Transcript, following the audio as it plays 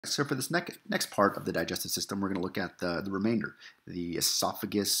So for this next part of the digestive system, we're going to look at the remainder, the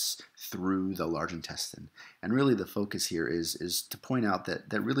esophagus through the large intestine. And really the focus here is to point out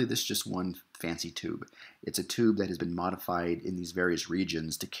that really this is just one fancy tube. It's a tube that has been modified in these various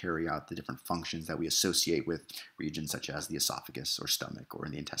regions to carry out the different functions that we associate with regions such as the esophagus or stomach or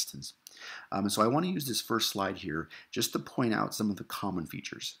in the intestines. So I want to use this first slide here just to point out some of the common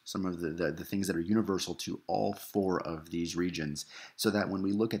features, some of the things that are universal to all four of these regions, so that when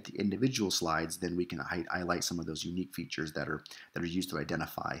we look at the individual slides, then we can highlight some of those unique features that are used to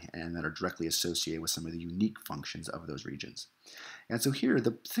identify and that are directly associated with some of the unique functions of those regions. And so here,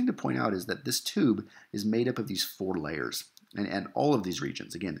 the thing to point out is that this tube is made up of these four layers. And all of these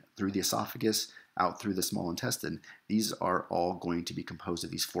regions, again, through the esophagus, out through the small intestine, these are all going to be composed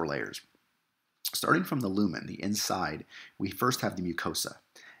of these four layers. Starting from the lumen, the inside, we first have the mucosa.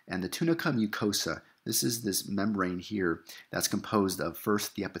 And the tunica mucosa, this is this membrane here that's composed of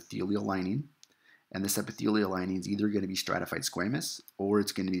first the epithelial lining, and this epithelial lining is either going to be stratified squamous or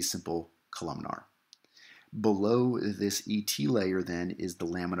it's going to be simple columnar. Below this ET layer then is the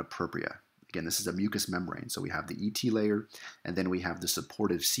lamina propria. Again, this is a mucous membrane, so we have the ET layer, and then we have the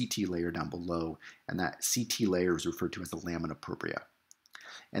supportive CT layer down below, and that CT layer is referred to as the lamina propria.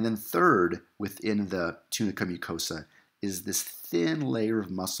 And then third, within the tunica mucosa, is this thin layer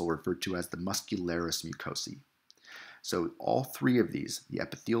of muscle referred to as the muscularis mucosae. So all three of these, the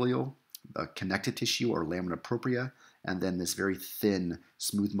epithelial, the connective tissue or lamina propria, and then this very thin,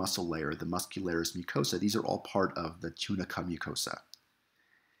 smooth muscle layer, the muscularis mucosa, these are all part of the tunica mucosa.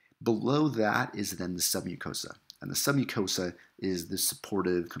 Below that is then the submucosa. And the submucosa is the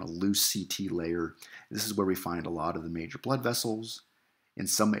supportive, kind of loose CT layer. This is where we find a lot of the major blood vessels. In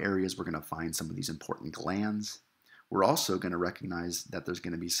some areas, we're going to find some of these important glands. We're also going to recognize that there's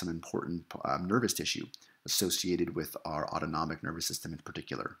going to be some important nervous tissue associated with our autonomic nervous system in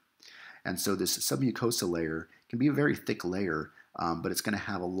particular. And so this submucosa layer can be a very thick layer, but it's going to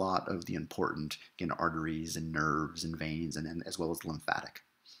have a lot of the important, again, arteries and nerves and veins, and as well as lymphatic.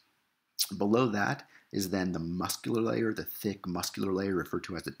 Below that is then the muscular layer, the thick muscular layer referred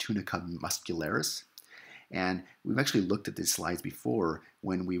to as the tunica muscularis. And we've actually looked at these slides before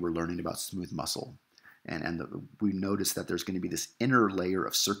when we were learning about smooth muscle. And we noticed that there's going to be this inner layer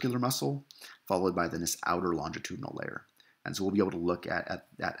of circular muscle followed by then this outer longitudinal layer. And so we'll be able to look at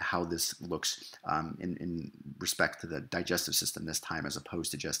how this looks in respect to the digestive system this time as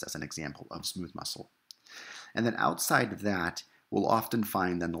opposed to just as an example of smooth muscle. And then outside of that, we'll often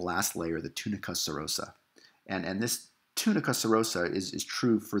find then the last layer, the tunica serosa. And this tunica serosa is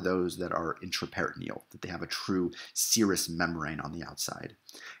true for those that are intraperitoneal, that they have a true serous membrane on the outside.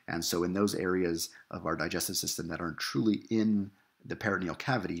 And so in those areas of our digestive system that aren't truly in the peritoneal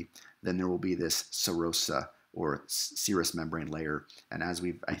cavity, then there will be this serosa or serous membrane layer. And as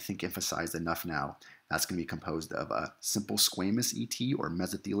we've, I think, emphasized enough now, that's going to be composed of a simple squamous ET or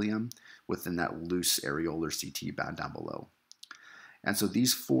mesothelium within that loose areolar CT band down below. And so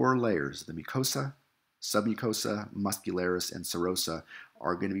these four layers, the mucosa, submucosa, muscularis, and serosa,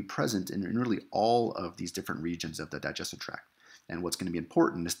 are going to be present in really all of these different regions of the digestive tract. And what's going to be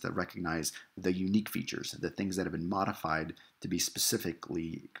important is to recognize the unique features, the things that have been modified to be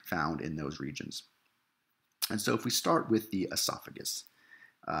specifically found in those regions. And so if we start with the esophagus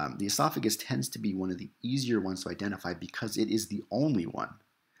tends to be one of the easier ones to identify because it is the only one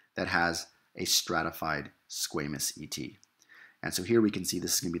that has a stratified squamous ET. And so here we can see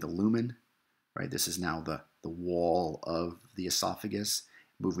this is going to be the lumen, right? This is now the wall of the esophagus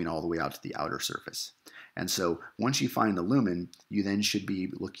moving all the way out to the outer surface. And so once you find the lumen, you then should be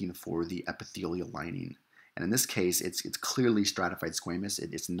looking for the epithelial lining. And in this case, it's clearly stratified squamous.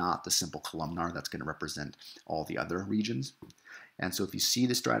 It's not the simple columnar that's going to represent all the other regions. And so if you see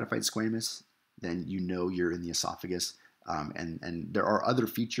the stratified squamous, then you know you're in the esophagus. And there are other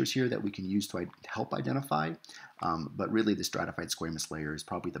features here that we can use to help identify, but really the stratified squamous layer is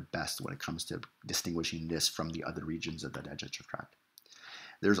probably the best when it comes to distinguishing this from the other regions of the digestive tract.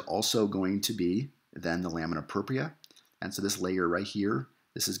 There's also going to be then the lamina propria, and so this layer right here,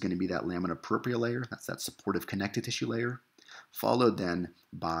 this is going to be that lamina propria layer, that's that supportive connective tissue layer, followed then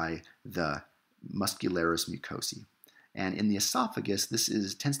by the muscularis mucosae. And in the esophagus,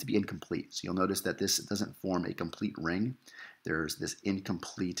 this tends to be incomplete. So you'll notice that this doesn't form a complete ring. There's this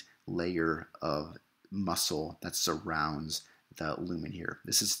incomplete layer of muscle that surrounds the lumen here.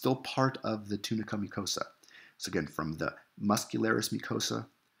 This is still part of the tunica mucosa. So again, from the muscularis mucosa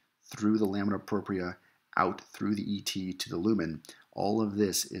through the lamina propria, out through the ET to the lumen, all of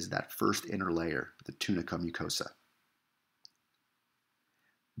this is that first inner layer, the tunica mucosa.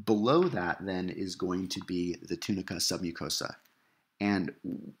 Below that then is going to be the tunica submucosa. And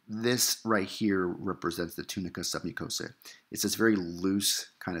this right here represents the tunica submucosa. It's this very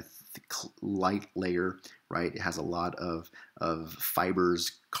loose, kind of thick, light layer, right? It has a lot of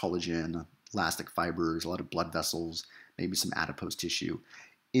fibers, collagen, elastic fibers, a lot of blood vessels, maybe some adipose tissue.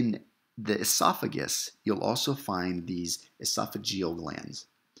 In the esophagus, you'll also find these esophageal glands.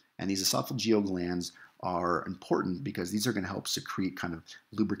 And these esophageal glands are important because these are going to help secrete kind of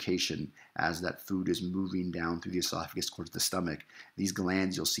lubrication as that food is moving down through the esophagus towards the stomach. These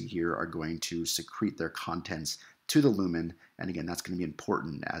glands you'll see here are going to secrete their contents to the lumen, and again, that's going to be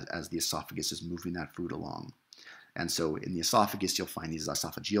important as the esophagus is moving that food along. And so in the esophagus, you'll find these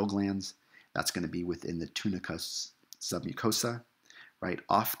esophageal glands. That's going to be within the tunica submucosa, right?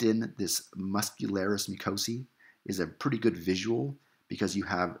 Often this muscularis mucosae is a pretty good visual because you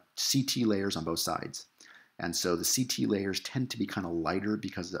have CT layers on both sides. And so the CT layers tend to be kind of lighter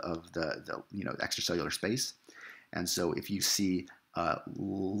because of the extracellular space. And so if you see a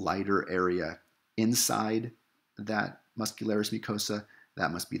lighter area inside that muscularis mucosa,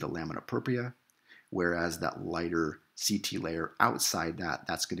 that must be the lamina propria, whereas that lighter CT layer outside that,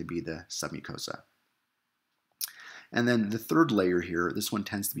 that's going to be the submucosa. And then the third layer here, this one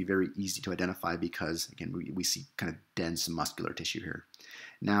tends to be very easy to identify because, again, we see kind of dense muscular tissue here.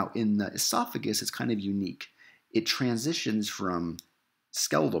 Now, in the esophagus, it's kind of unique. It transitions from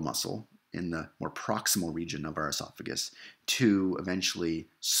skeletal muscle in the more proximal region of our esophagus to eventually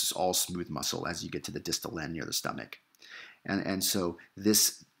all smooth muscle as you get to the distal end near the stomach. And so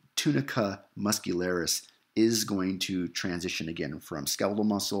this tunica muscularis is going to transition again from skeletal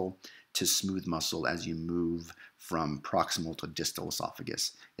muscle to smooth muscle as you move from proximal to distal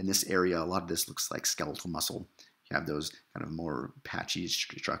esophagus. In this area, a lot of this looks like skeletal muscle. You have those kind of more patchy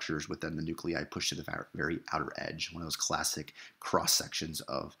structures within the nuclei pushed to the very outer edge, one of those classic cross sections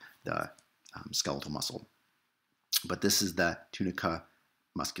of the skeletal muscle. But this is the tunica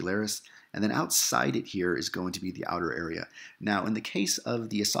muscularis, and then outside it here is going to be the outer area. Now, in the case of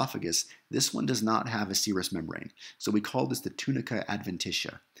the esophagus, this one does not have a serous membrane, so we call this the tunica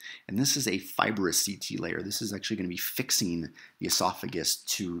adventitia, and this is a fibrous CT layer. This is actually going to be fixing the esophagus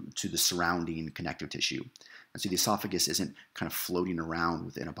to the surrounding connective tissue. And so the esophagus isn't kind of floating around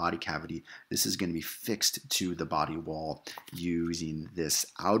within a body cavity. This is going to be fixed to the body wall using this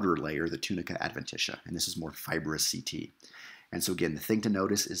outer layer, the tunica adventitia, and this is more fibrous CT. And so again, the thing to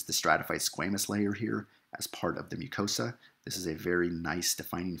notice is the stratified squamous layer here as part of the mucosa. This is a very nice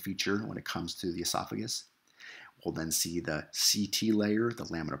defining feature when it comes to the esophagus. We'll then see the CT layer, the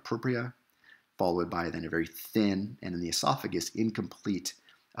lamina propria, followed by then a very thin, and in the esophagus, incomplete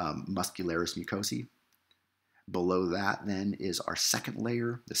muscularis mucosae. Below that then is our second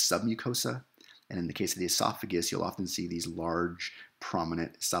layer, the submucosa. And in the case of the esophagus, you'll often see these large,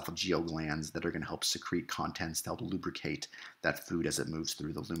 prominent esophageal glands that are going to help secrete contents to help lubricate that food as it moves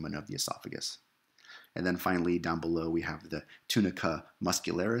through the lumen of the esophagus. And then finally, down below, we have the tunica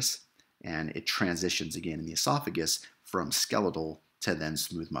muscularis, and it transitions again in the esophagus from skeletal to then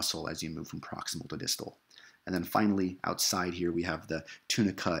smooth muscle as you move from proximal to distal. And then finally, outside here, we have the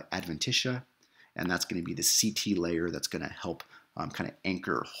tunica adventitia, and that's going to be the CT layer that's going to help kind of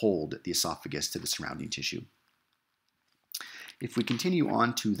anchor, hold the esophagus to the surrounding tissue. If we continue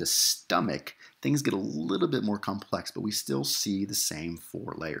on to the stomach, things get a little bit more complex, but we still see the same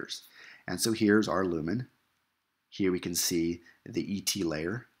four layers. And so here's our lumen. Here we can see the ET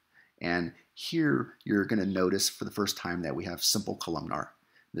layer. And here you're going to notice for the first time that we have simple columnar.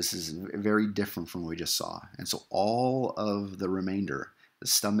 This is very different from what we just saw. And so all of the remainder, the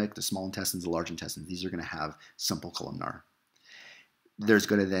stomach, the small intestines, the large intestines, these are going to have simple columnar. There's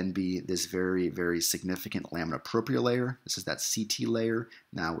going to then be this very, very significant lamina propria layer. This is that CT layer.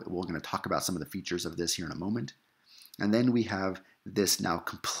 Now we're going to talk about some of the features of this here in a moment. And then we have this now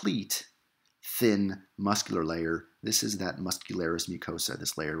complete thin muscular layer. This is that muscularis mucosa,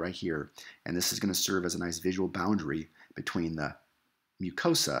 this layer right here. And this is going to serve as a nice visual boundary between the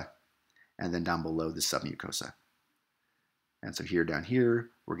mucosa and then down below the submucosa. And so here down here,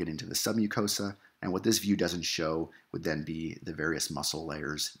 we're getting to the submucosa. And what this view doesn't show would then be the various muscle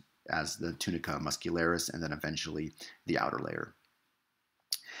layers as the tunica muscularis and then eventually the outer layer.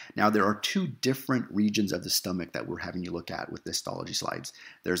 Now there are two different regions of the stomach that we're having you look at with the histology slides.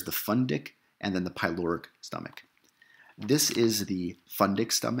 There's the fundic and then the pyloric stomach. This is the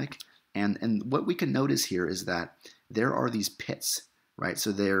fundic stomach, and what we can notice here is that there are these pits, right?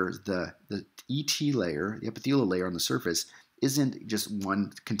 So there's the ET layer, the epithelial layer on the surface, isn't just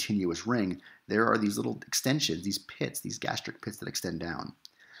one continuous ring. There are these little extensions, these pits, these gastric pits that extend down.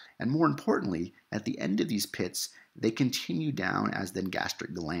 And more importantly, at the end of these pits, they continue down as then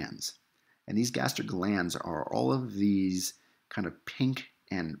gastric glands. And these gastric glands are all of these kind of pink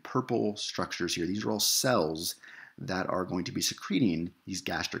and purple structures here. These are all cells that are going to be secreting these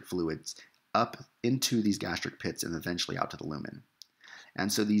gastric fluids up into these gastric pits and eventually out to the lumen.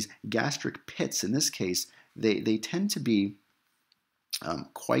 And so these gastric pits, in this case, they tend to be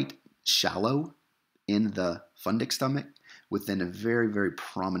quite shallow in the fundic stomach within a very, very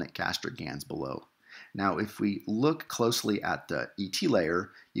prominent gastric gans below. Now, if we look closely at the ET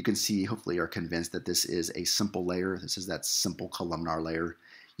layer, you can see, hopefully are convinced that this is a simple layer. This is that simple columnar layer.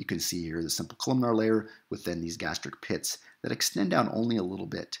 You can see here the simple columnar layer within these gastric pits that extend down only a little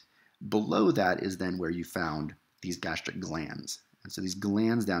bit. Below that is then where you found these gastric glands. And so these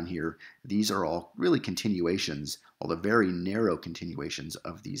glands down here, these are all really continuations, although very narrow continuations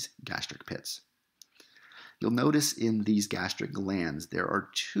of these gastric pits. You'll notice in these gastric glands, there are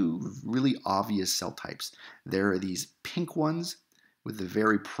two really obvious cell types. There are these pink ones with a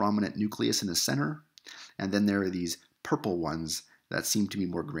very prominent nucleus in the center, and then there are these purple ones that seem to be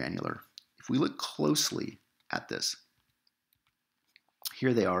more granular. If we look closely at this,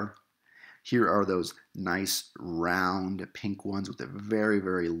 here they are. Here are those nice round pink ones with a very,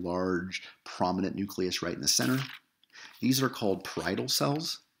 very large prominent nucleus right in the center. These are called parietal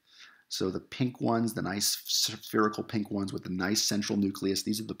cells. So the pink ones, the nice spherical pink ones with the nice central nucleus,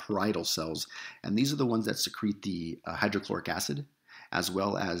 these are the parietal cells. And these are the ones that secrete the hydrochloric acid, as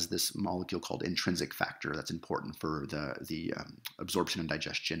well as this molecule called intrinsic factor that's important for the absorption and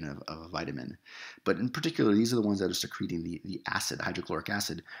digestion of a vitamin. But in particular, these are the ones that are secreting the acid, hydrochloric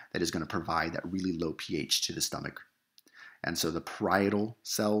acid, that is going to provide that really low pH to the stomach. And so the parietal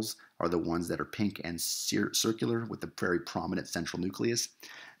cells are the ones that are pink and circular with a very prominent central nucleus.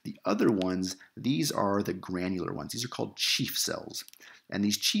 The other ones, these are the granular ones. These are called chief cells. And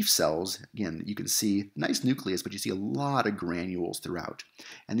these chief cells, again, you can see nice nucleus, but you see a lot of granules throughout.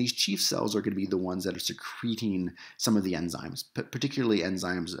 And these chief cells are going to be the ones that are secreting some of the enzymes, particularly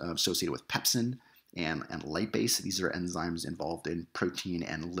enzymes associated with pepsin and lipase. These are enzymes involved in protein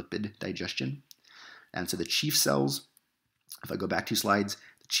and lipid digestion. And so the chief cells, if I go back 2 slides,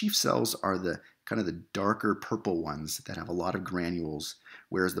 the chief cells are the kind of the darker purple ones that have a lot of granules,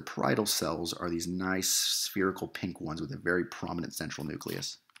 whereas the parietal cells are these nice spherical pink ones with a very prominent central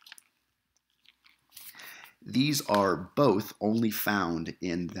nucleus. These are both only found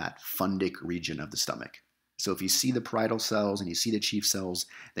in that fundic region of the stomach. So if you see the parietal cells and you see the chief cells,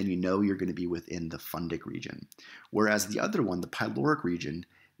 then you know you're going to be within the fundic region. Whereas the other one, the pyloric region,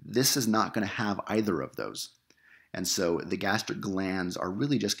 this is not going to have either of those. And so the gastric glands are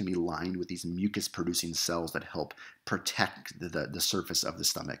really just going to be lined with these mucus-producing cells that help protect the surface of the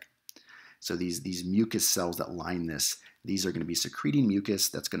stomach. So these mucus cells that line this, these are going to be secreting mucus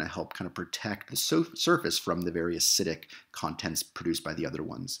that's going to help kind of protect the surface from the very acidic contents produced by the other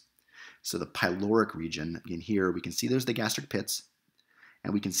ones. So the pyloric region, in here, we can see there's the gastric pits,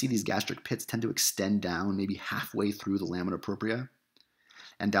 and we can see these gastric pits tend to extend down maybe halfway through the lamina propria.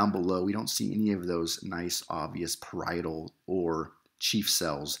 And down below, we don't see any of those nice, obvious parietal or chief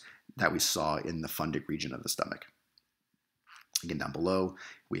cells that we saw in the fundic region of the stomach. Again, down below,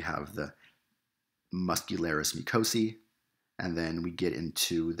 we have the muscularis mucosae, and then we get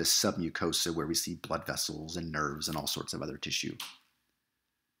into the submucosa where we see blood vessels and nerves and all sorts of other tissue.